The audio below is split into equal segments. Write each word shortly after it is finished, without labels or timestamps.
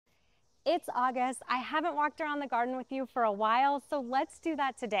It's August. I haven't walked around the garden with you for a while, so let's do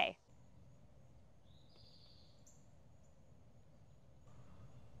that today.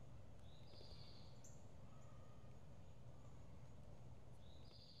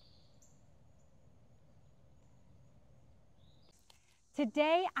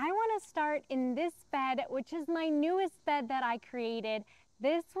 Today, I want to start in this bed, which is my newest bed that I created.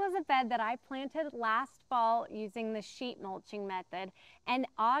 This was a bed that I planted last fall using the sheet mulching method. And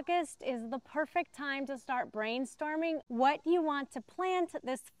August is the perfect time to start brainstorming what you want to plant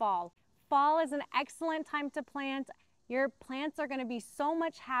this fall. Fall is an excellent time to plant. Your plants are going to be so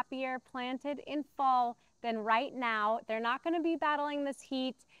much happier planted in fall than right now. They're not going to be battling this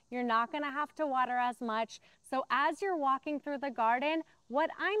heat. You're not going to have to water as much. So as you're walking through the garden, what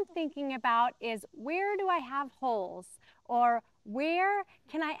I'm thinking about is, where do I have holes? Or where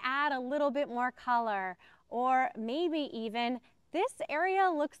can I add a little bit more color? Or maybe even, this area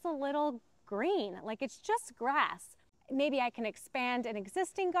looks a little green, like it's just grass. Maybe I can expand an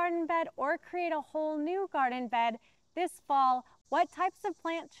existing garden bed or create a whole new garden bed this fall. What types of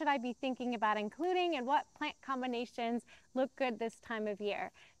plants should I be thinking about including, and what plant combinations look good this time of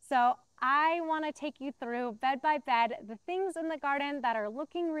year? So I want to take you through bed by bed the things in the garden that are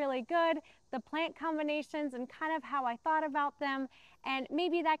looking really good, the plant combinations, and kind of how I thought about them. And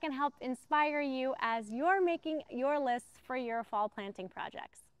maybe that can help inspire you as you're making your lists for your fall planting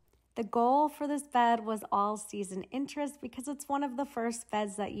projects. The goal for this bed was all season interest because it's one of the first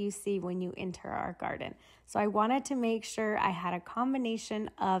beds that you see when you enter our garden. So I wanted to make sure I had a combination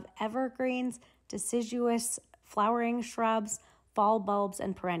of evergreens, deciduous, flowering shrubs, fall bulbs,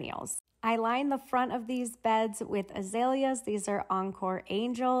 and perennials. I lined the front of these beds with azaleas. These are Encore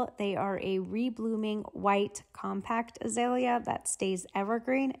Angel. They are a reblooming white compact azalea that stays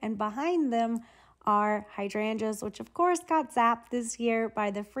evergreen, and behind them are hydrangeas, which of course got zapped this year by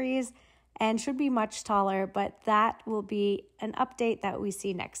the freeze and should be much taller, but that will be an update that we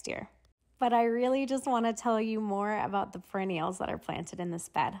see next year. But I really just want to tell you more about the perennials that are planted in this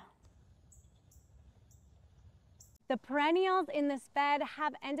bed. The perennials in this bed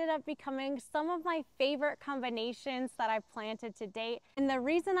have ended up becoming some of my favorite combinations that I've planted to date. And the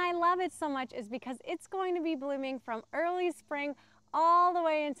reason I love it so much is because it's going to be blooming from early spring all the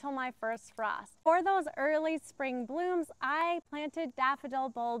way until my first frost. For those early spring blooms, I planted daffodil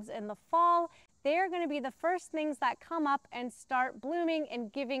bulbs in the fall. They're going to be the first things that come up and start blooming and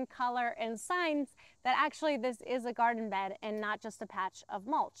giving color and signs that actually this is a garden bed and not just a patch of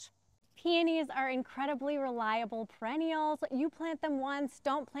mulch. Peonies are incredibly reliable perennials. You plant them once,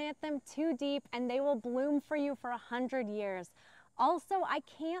 don't plant them too deep, and they will bloom for you for 100 years. Also, I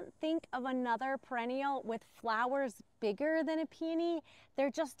can't think of another perennial with flowers bigger than a peony. They're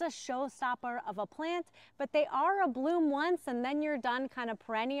just a showstopper of a plant, but they are a bloom once and then you're done kind of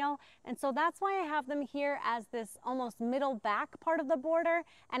perennial. And so that's why I have them here as this almost middle back part of the border.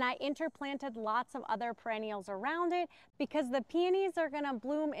 And I interplanted lots of other perennials around it because the peonies are gonna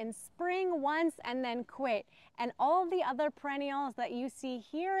bloom in spring once and then quit. And all the other perennials that you see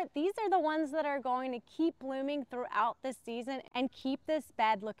here, these are the ones that are going to keep blooming throughout the season and keep this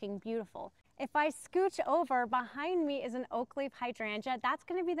bed looking beautiful. If I scooch over, behind me is an oak leaf hydrangea. That's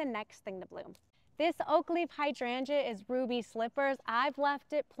going to be the next thing to bloom. This oak leaf hydrangea is Ruby Slippers. I've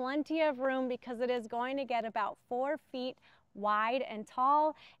left it plenty of room because it is going to get about 4 feet wide and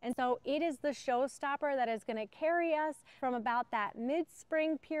tall, and so it is the showstopper that is going to carry us from about that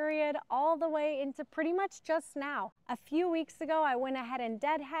mid-spring period all the way into pretty much just now. A few weeks ago I went ahead and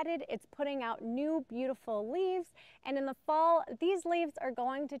deadheaded. It's putting out new beautiful leaves, and in the fall these leaves are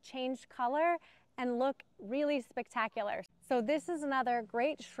going to change color and look really spectacular. So this is another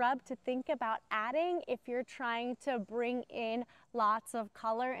great shrub to think about adding if you're trying to bring in lots of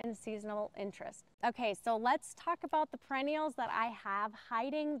color and seasonal interest. Okay, so let's talk about the perennials that I have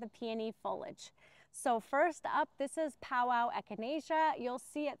hiding the peony foliage. So first up, this is Powwow Echinacea. You'll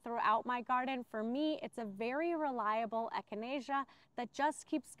see it throughout my garden. For me, it's a very reliable echinacea that just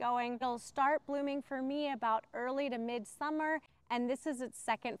keeps going. It'll start blooming for me about early to mid-summer, and this is its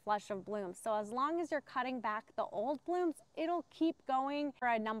second flush of blooms. So as long as you're cutting back the old blooms, it'll keep going for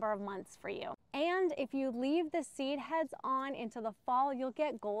a number of months for you. And if you leave the seed heads on into the fall, you'll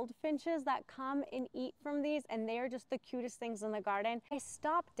get goldfinches that come and eat from these, and they're just the cutest things in the garden. I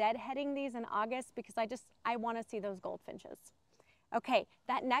stopped deadheading these in August because I want to see those goldfinches. Okay,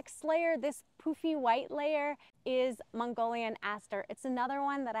 that next layer, this poofy white layer, is Mongolian aster. It's another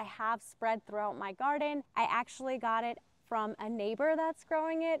one that I have spread throughout my garden. I actually got it from a neighbor that's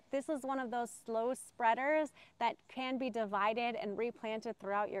growing it. This is one of those slow spreaders that can be divided and replanted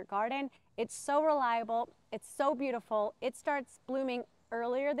throughout your garden. It's so reliable, it's so beautiful. It starts blooming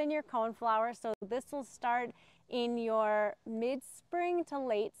earlier than your coneflower. So this will start in your mid-spring to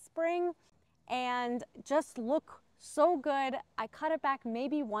late spring and just look so good. I cut it back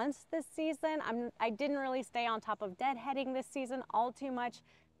maybe once this season. I didn't really stay on top of deadheading this season all too much.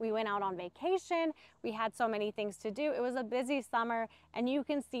 We went out on vacation. We had so many things to do. It was a busy summer, and you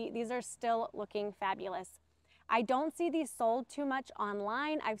can see these are still looking fabulous. I don't see these sold too much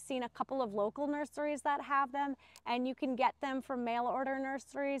online. I've seen a couple of local nurseries that have them, and you can get them from mail order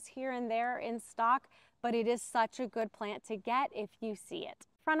nurseries here and there in stock, but it is such a good plant to get if you see it.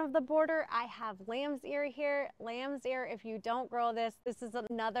 Front of the border, I have lamb's ear here. Lamb's ear, if you don't grow this, this is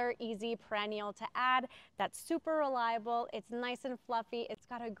another easy perennial to add that's super reliable. It's nice and fluffy. It's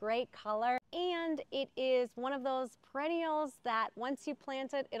got a great color, and it is one of those perennials that once you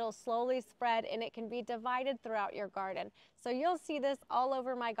plant it, it'll slowly spread and it can be divided throughout your garden. So you'll see this all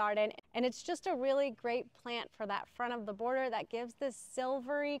over my garden, and it's just a really great plant for that front of the border that gives this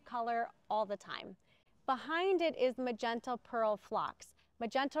silvery color all the time. Behind it is magenta pearl phlox.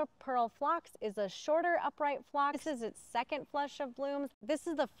 Magenta pearl phlox is a shorter upright phlox. This is its second flush of blooms. This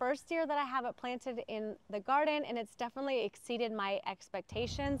is the first year that I have it planted in the garden, and it's definitely exceeded my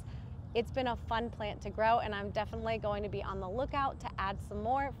expectations. It's been a fun plant to grow, and I'm definitely going to be on the lookout to add some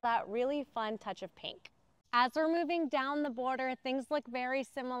more for that really fun touch of pink. As we're moving down the border, things look very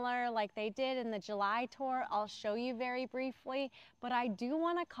similar like they did in the July tour. I'll show you very briefly, but I do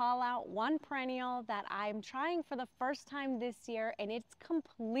want to call out one perennial that I'm trying for the first time this year, and it's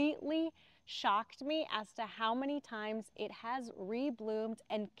completely shocked me as to how many times it has rebloomed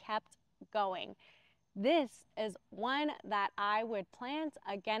and kept going. This is one that I would plant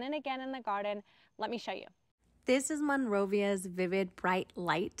again and again in the garden. Let me show you. This is Monrovia's Vivid Bright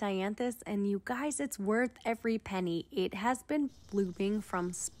Light Dianthus, and you guys, it's worth every penny. It has been blooming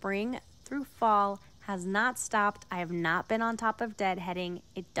from spring through fall, has not stopped. I have not been on top of deadheading.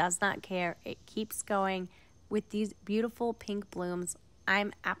 It does not care. It keeps going with these beautiful pink blooms.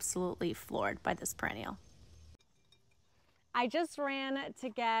 I'm absolutely floored by this perennial. I just ran to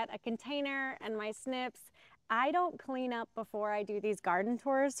get a container and my snips. I don't clean up before I do these garden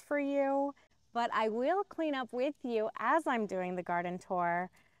tours for you, but I will clean up with you as I'm doing the garden tour.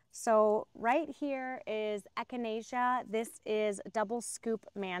 So right here is echinacea. This is double scoop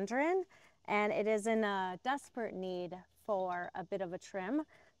mandarin, and it is in a desperate need for a bit of a trim.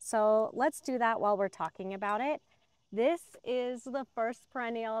 So let's do that while we're talking about it. This is the first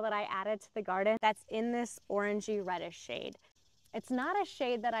perennial that I added to the garden that's in this orangey reddish shade. It's not a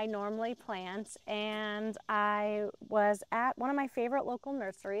shade that I normally plant, and I was at one of my favorite local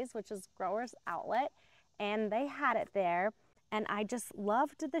nurseries, which is Growers Outlet, and they had it there, and I just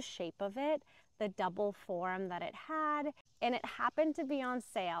loved the shape of it, the double form that it had, and it happened to be on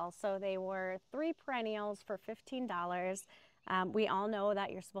sale. So they were 3 perennials for $15. We all know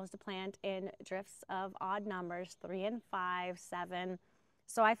that you're supposed to plant in drifts of odd numbers, 3 and 5, 7.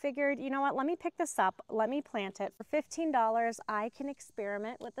 So I figured, you know what, let me pick this up, let me plant it. For $15, I can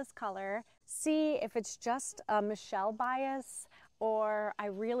experiment with this color, see if it's just a Michelle bias or I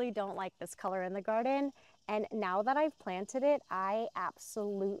really don't like this color in the garden. And now that I've planted it, I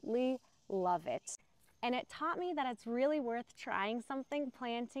absolutely love it. And it taught me that it's really worth trying something,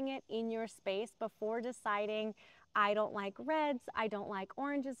 planting it in your space before deciding, I don't like reds, I don't like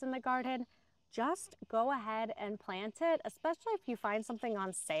oranges in the garden. Just go ahead and plant it, especially if you find something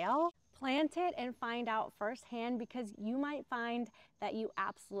on sale. Plant it and find out firsthand, because you might find that you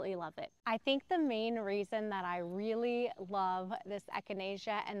absolutely love it. I think the main reason that I really love this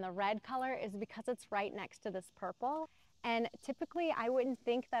echinacea and the red color is because it's right next to this purple. And typically I wouldn't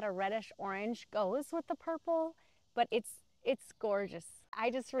think that a reddish orange goes with the purple, but it's gorgeous.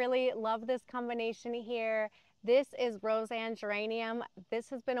 I just really love this combination here. This is Roseanne geranium.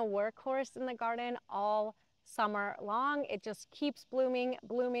 This has been a workhorse in the garden all summer long. It just keeps blooming,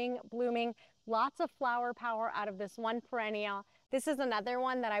 blooming, blooming. Lots of flower power out of this one perennial. This is another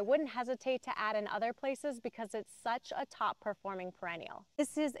one that I wouldn't hesitate to add in other places because it's such a top performing perennial.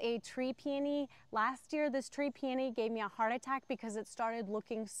 This is a tree peony. Last year, this tree peony gave me a heart attack because it started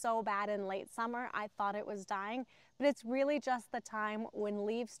looking so bad in late summer. I thought it was dying, but it's really just the time when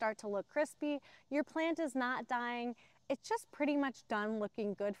leaves start to look crispy. Your plant is not dying. It's just pretty much done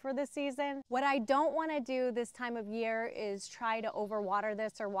looking good for the season. What I don't want to do this time of year is try to overwater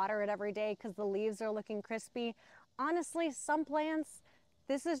this or water it every day because the leaves are looking crispy. Honestly, some plants,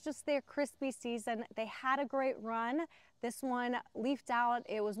 this is just their crispy season. They had a great run, This one leafed out.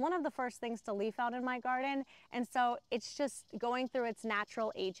 It was one of the first things to leaf out in my garden, and so it's just going through its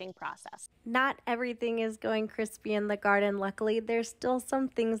natural aging process. Not everything is going crispy in the garden. Luckily, there's still some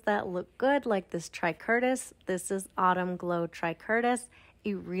things that look good, like this trichurtis. This is Autumn Glow trichurtis,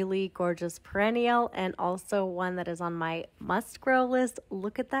 a really gorgeous perennial, and also one that is on my must-grow list.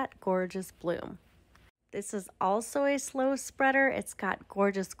 Look at that gorgeous bloom. This is also a slow spreader. It's got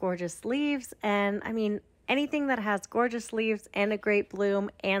gorgeous, gorgeous leaves, and I mean, anything that has gorgeous leaves and a great bloom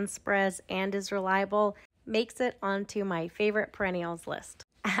and spreads and is reliable makes it onto my favorite perennials list.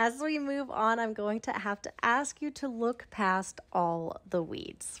 As we move on, I'm going to have to ask you to look past all the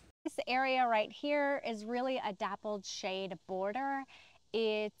weeds. This area right here is really a dappled shade border.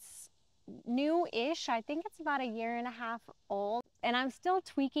 It's new-ish. I think it's about 1.5 years old, and I'm still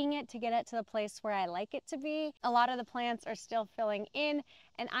tweaking it to get it to the place where I like it to be. A lot of the plants are still filling in,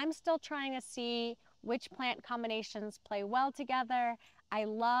 and I'm still trying to see which plant combinations play well together. I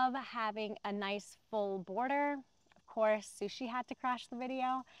love having a nice full border. Of course, Sushi had to crash the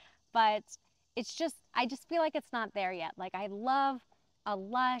video, but it's just, I just feel like it's not there yet. Like, I love a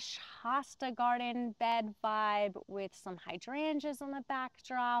lush hosta garden bed vibe with some hydrangeas on the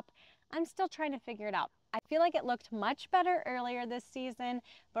backdrop. I'm still trying to figure it out. I feel like it looked much better earlier this season,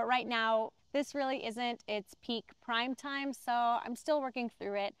 but right now this really isn't its peak prime time, so I'm still working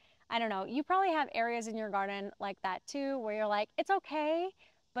through it. I don't know, you probably have areas in your garden like that too, where you're like, it's okay,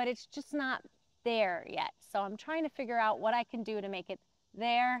 but it's just not there yet. So I'm trying to figure out what I can do to make it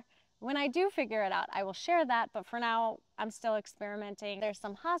there. When I do figure it out, I will share that, but for now, I'm still experimenting. There's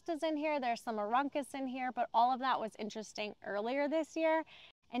some hostas in here, there's some aruncus in here, but all of that was interesting earlier this year.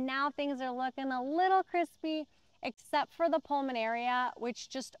 And now things are looking a little crispy, except for the pulmonaria, which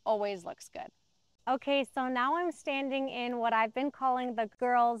just always looks good. Okay, so now I'm standing in what I've been calling the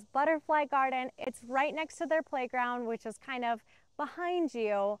girls' butterfly garden. It's right next to their playground, which is kind of behind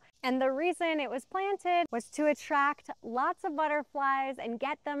you. And the reason it was planted was to attract lots of butterflies and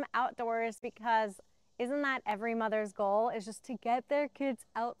get them outdoors, because isn't that every mother's goal, is just to get their kids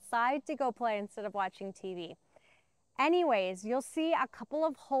outside to go play instead of watching TV. Anyways, you'll see a couple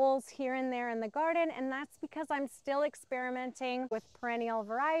of holes here and there in the garden, and that's because I'm still experimenting with perennial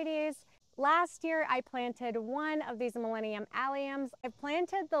varieties. Last year, I planted one of these Millennium alliums. I've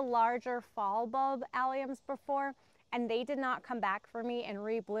planted the larger fall bulb alliums before, and they did not come back for me and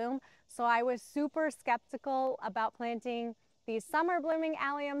rebloom. So I was super skeptical about planting these summer blooming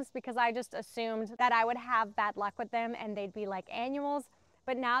alliums because I just assumed that I would have bad luck with them and they'd be like annuals.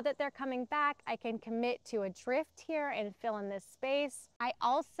 But now that they're coming back, I can commit to a drift here and fill in this space. I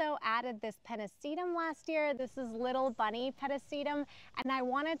also added this pennisetum last year. This is Little Bunny pennisetum, and I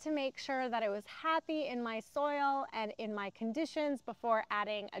wanted to make sure that it was happy in my soil and in my conditions before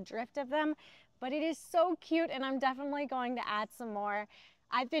adding a drift of them. But it is so cute, and I'm definitely going to add some more.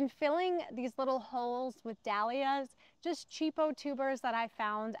 I've been filling these little holes with dahlias, just cheapo tubers that I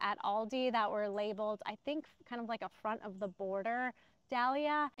found at Aldi that were labeled, I think, kind of like a front of the border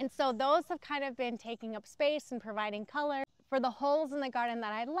dahlia. And so those have kind of been taking up space and providing color for the holes in the garden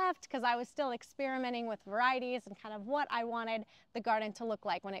that I left, because I was still experimenting with varieties and kind of what I wanted the garden to look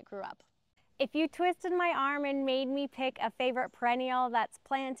like when it grew up. If you twisted my arm and made me pick a favorite perennial that's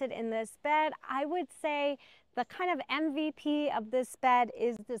planted in this bed, I would say the kind of MVP of this bed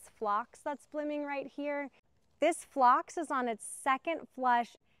is this phlox that's blooming right here. This phlox is on its second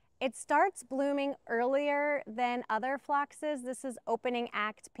flush. It starts blooming earlier than other phloxes. This is Opening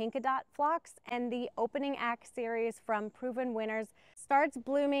Act Pinkadot phlox, and the Opening Act series from Proven Winners starts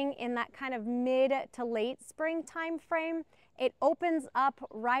blooming in that kind of mid to late spring time frame. It opens up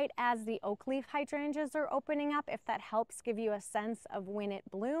right as the oak leaf hydrangeas are opening up, if that helps give you a sense of when it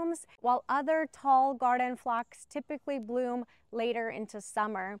blooms, while other tall garden phlox typically bloom later into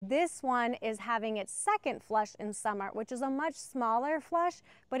summer. This one is having its second flush in summer, which is a much smaller flush,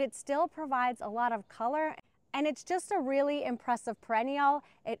 but it still provides a lot of color, and it's just a really impressive perennial.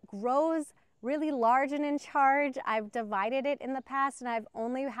 It grows really large and in charge. I've divided it in the past, and I've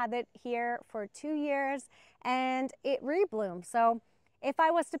only had it here for 2 years, and it rebloomed. So if I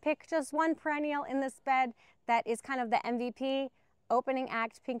was to pick just one perennial in this bed that is kind of the MVP, Opening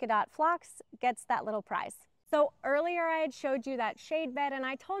Act Pinkadot phlox gets that little prize. So earlier I had showed you that shade bed, and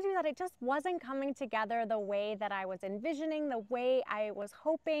I told you that it just wasn't coming together the way that I was envisioning, the way I was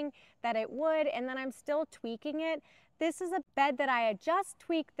hoping that it would, and then I'm still tweaking it. This is a bed that I had just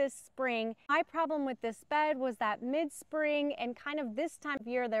tweaked this spring. My problem with this bed was that mid-spring and kind of this time of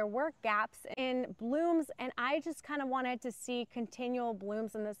year, there were gaps in blooms, and I just kind of wanted to see continual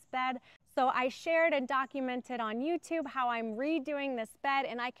blooms in this bed. So I shared and documented on YouTube how I'm redoing this bed,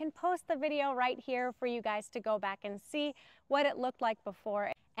 and I can post the video right here for you guys to go back and see what it looked like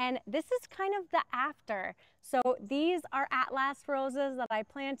before. And this is kind of the after. So these are Atlas roses that I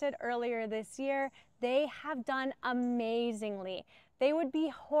planted earlier this year. They have done amazingly. They would be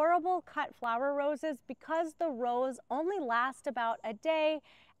horrible cut flower roses because the rose only lasts about a day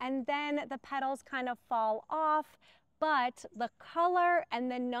and then the petals kind of fall off. But the color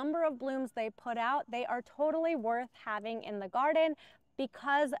and the number of blooms they put out, they are totally worth having in the garden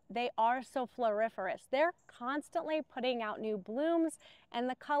because they are so floriferous. They're constantly putting out new blooms, and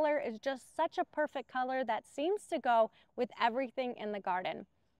the color is just such a perfect color that seems to go with everything in the garden.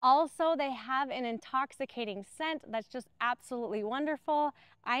 Also, they have an intoxicating scent that's just absolutely wonderful.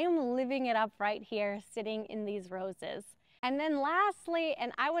 I am living it up right here sitting in these roses. And then lastly,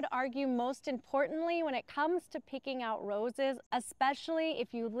 and I would argue most importantly, when it comes to picking out roses, especially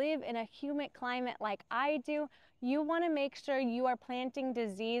if you live in a humid climate like I do, you want to make sure you are planting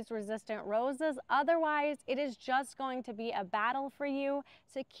disease-resistant roses. Otherwise, it is just going to be a battle for you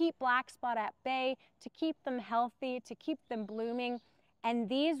to keep black spot at bay, to keep them healthy, to keep them blooming. And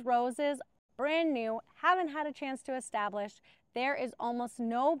these roses, brand new, haven't had a chance to establish. There is almost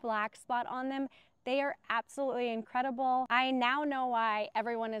no black spot on them. They are absolutely incredible. I now know why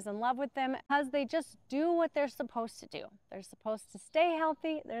everyone is in love with them, because they just do what they're supposed to do. They're supposed to stay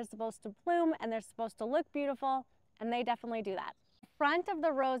healthy, they're supposed to bloom, and they're supposed to look beautiful, and they definitely do that. In front of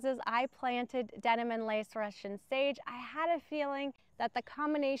the roses, I planted denim and lace Russian sage. I had a feeling that the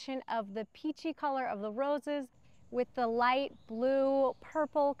combination of the peachy color of the roses with the light blue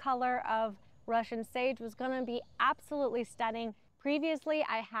purple color of Russian sage was going to be absolutely stunning. Previously,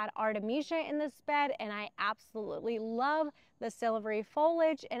 I had Artemisia in this bed, and I absolutely love the silvery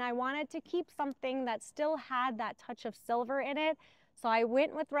foliage, and I wanted to keep something that still had that touch of silver in it. So I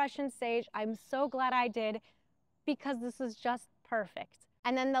went with Russian sage. I'm so glad I did, because this is just perfect.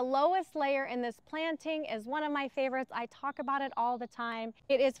 And then the lowest layer in this planting is one of my favorites. I talk about it all the time.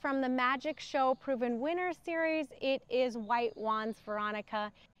 It is from the Magic Show Proven Winner series. It is White Wands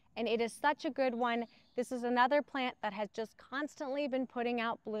Veronica, and it is such a good one. This is another plant that has just constantly been putting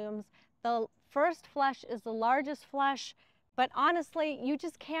out blooms. The first flush is the largest flush, but honestly, you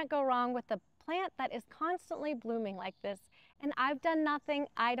just can't go wrong with a plant that is constantly blooming like this. And I've done nothing.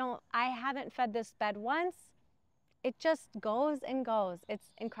 I haven't fed this bed once. It just goes and goes.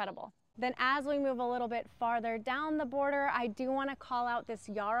 It's incredible. Then as we move a little bit farther down the border, I do want to call out this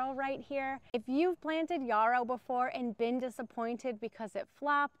yarrow right here. If you've planted yarrow before and been disappointed because it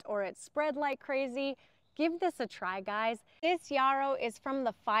flopped or it spread like crazy, give this a try, guys. This yarrow is from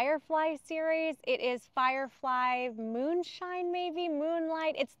the Firefly series. It is Firefly Moonshine, maybe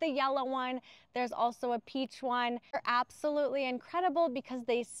Moonlight. It's the yellow one. There's also a peach one. They're absolutely incredible because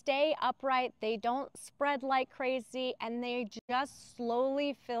they stay upright, they don't spread like crazy, and they just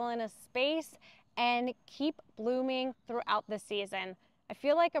slowly fill in a space and keep blooming throughout the season. I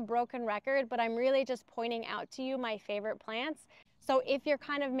feel like a broken record, but I'm really just pointing out to you my favorite plants. So if you're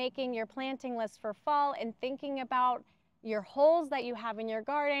kind of making your planting list for fall and thinking about your holes that you have in your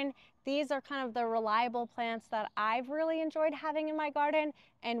garden, these are kind of the reliable plants that I've really enjoyed having in my garden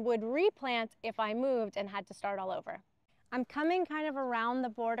and would replant if I moved and had to start all over. I'm coming kind of around the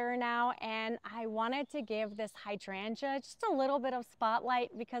border now, and I wanted to give this hydrangea just a little bit of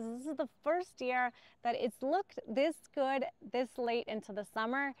spotlight because this is the first year that it's looked this good this late into the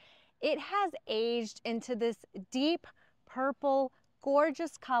summer. It has aged into this deep purple,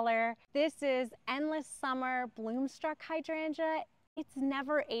 gorgeous color. This is Endless Summer Bloomstruck hydrangea. It's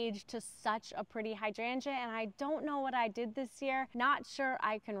never aged to such a pretty hydrangea, and I don't know what I did this year. Not sure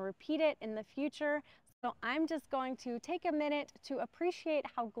I can repeat it in the future. So I'm just going to take a minute to appreciate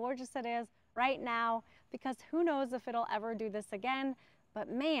how gorgeous it is right now, because who knows if it'll ever do this again, but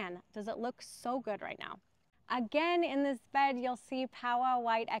man, does it look so good right now. Again, in this bed, you'll see Powwow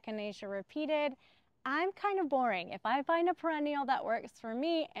White Echinacea repeated. I'm kind of boring. If I find a perennial that works for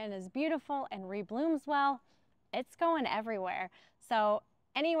me and is beautiful and reblooms well, it's going everywhere. So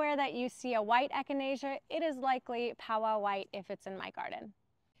anywhere that you see a white echinacea, it is likely Powwow White if it's in my garden.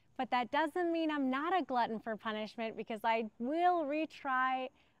 But that doesn't mean I'm not a glutton for punishment, because I will retry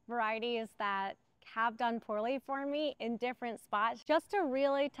varieties that have done poorly for me in different spots just to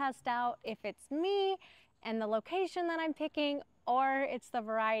really test out if it's me and the location that I'm picking, or it's the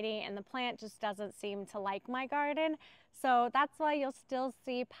variety and the plant just doesn't seem to like my garden. So that's why you'll still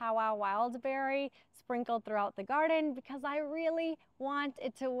see Powwow Wildberry sprinkled throughout the garden, because I really want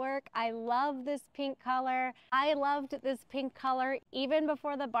it to work. I love this pink color. I loved this pink color even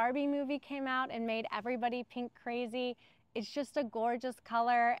before the Barbie movie came out and made everybody pink crazy. It's just a gorgeous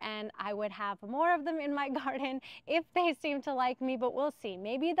color, and I would have more of them in my garden if they seem to like me, but we'll see.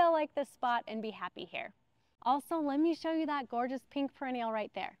 Maybe they'll like this spot and be happy here. Also, let me show you that gorgeous pink perennial right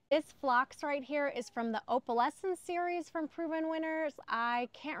there. This phlox right here is from the Opalescence series from Proven Winners. I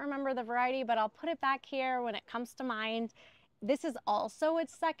can't remember the variety, but I'll put it back here when it comes to mind. This is also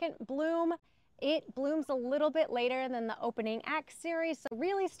its second bloom. It blooms a little bit later than the Opening Act series, so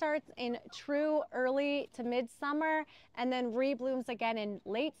really starts in true early to midsummer and then reblooms again in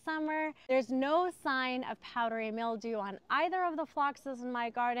late summer. There's no sign of powdery mildew on either of the phloxes in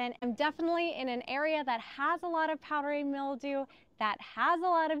my garden. I'm definitely in an area that has a lot of powdery mildew, that has a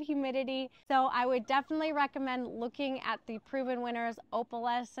lot of humidity, so I would definitely recommend looking at the Proven Winners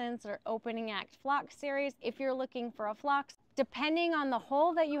Opalescence or Opening Act Phlox series if you're looking for a phlox. Depending on the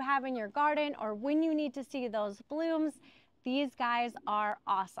hole that you have in your garden or when you need to see those blooms, these guys are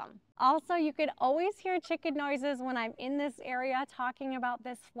awesome. Also, you could always hear chicken noises when I'm in this area talking about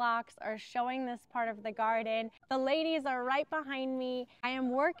this phlox or showing this part of the garden. The ladies are right behind me. I am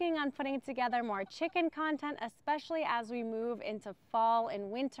working on putting together more chicken content, especially as we move into fall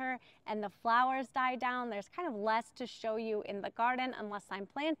and winter and the flowers die down. There's kind of less to show you in the garden unless I'm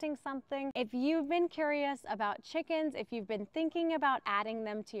planting something. If you've been curious about chickens, if you've been thinking about adding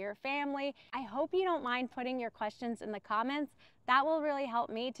them to your family, I hope you don't mind putting your questions in the comments. That will really help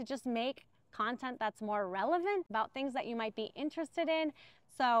me to just make content that's more relevant about things that you might be interested in.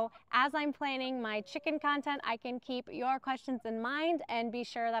 So as I'm planning my chicken content, I can keep your questions in mind and be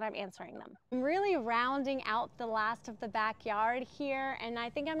sure that I'm answering them. I'm really rounding out the last of the backyard here, and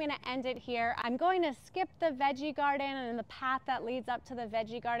I think I'm going to end it here. I'm going to skip the veggie garden and the path that leads up to the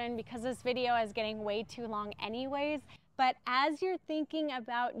veggie garden because this video is getting way too long anyways. But as you're thinking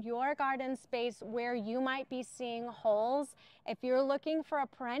about your garden space where you might be seeing holes, if you're looking for a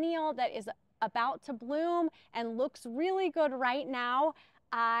perennial that is about to bloom and looks really good right now,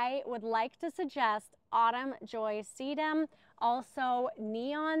 I would like to suggest Autumn Joy Sedum, also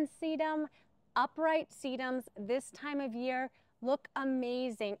Neon Sedum. Upright sedums this time of year look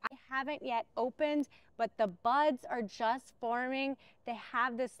amazing. I haven't yet opened, but the buds are just forming. They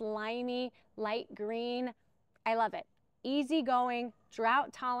have this limey, light green. I love it. Easygoing,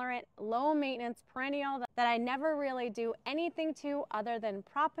 drought tolerant, low maintenance perennial that I never really do anything to other than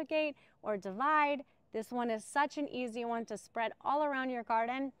propagate or divide. This one is such an easy one to spread all around your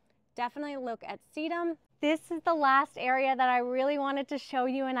garden. Definitely look at sedum. This is the last area that I really wanted to show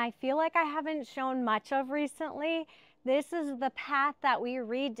you, and I feel like I haven't shown much of recently. This is the path that we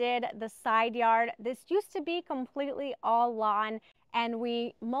redid the side yard. This used to be completely all lawn, and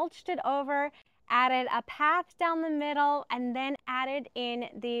we mulched it over, added a path down the middle, and then added in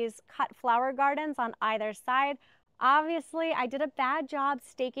these cut flower gardens on either side. Obviously, I did a bad job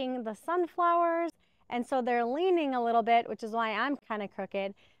staking the sunflowers, and so they're leaning a little bit, which is why I'm kind of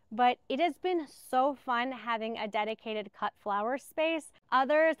crooked. But it has been so fun having a dedicated cut flower space.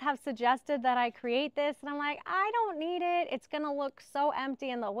 Others have suggested that I create this, and I'm like, I don't need it. It's gonna look so empty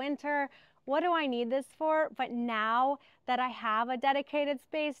in the winter. What do I need this for? But now that I have a dedicated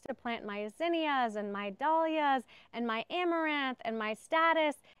space to plant my zinnias and my dahlias and my amaranth and my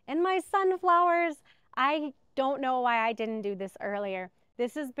statice and my sunflowers, I don't know why I didn't do this earlier.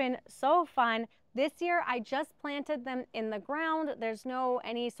 This has been so fun. This year I just planted them in the ground. There's no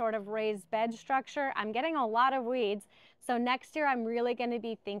any sort of raised bed structure. I'm getting a lot of weeds. So next year I'm really going to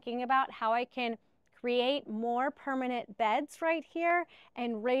be thinking about how I can create more permanent beds right here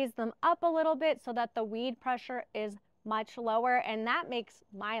and raise them up a little bit so that the weed pressure is much lower, and that makes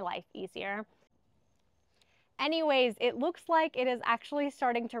my life easier. Anyways, it looks like it is actually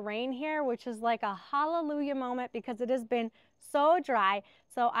starting to rain here, which is like a hallelujah moment because it has been so dry.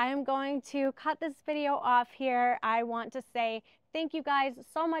 So I am going to cut this video off here. I want to say thank you guys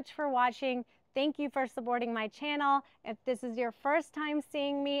so much for watching. Thank you for supporting my channel. If this is your first time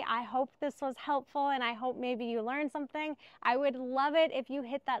seeing me, I hope this was helpful and I hope maybe you learned something. I would love it if you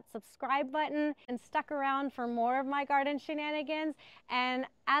hit that subscribe button and stuck around for more of my garden shenanigans. And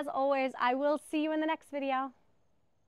as always, I will see you in the next video.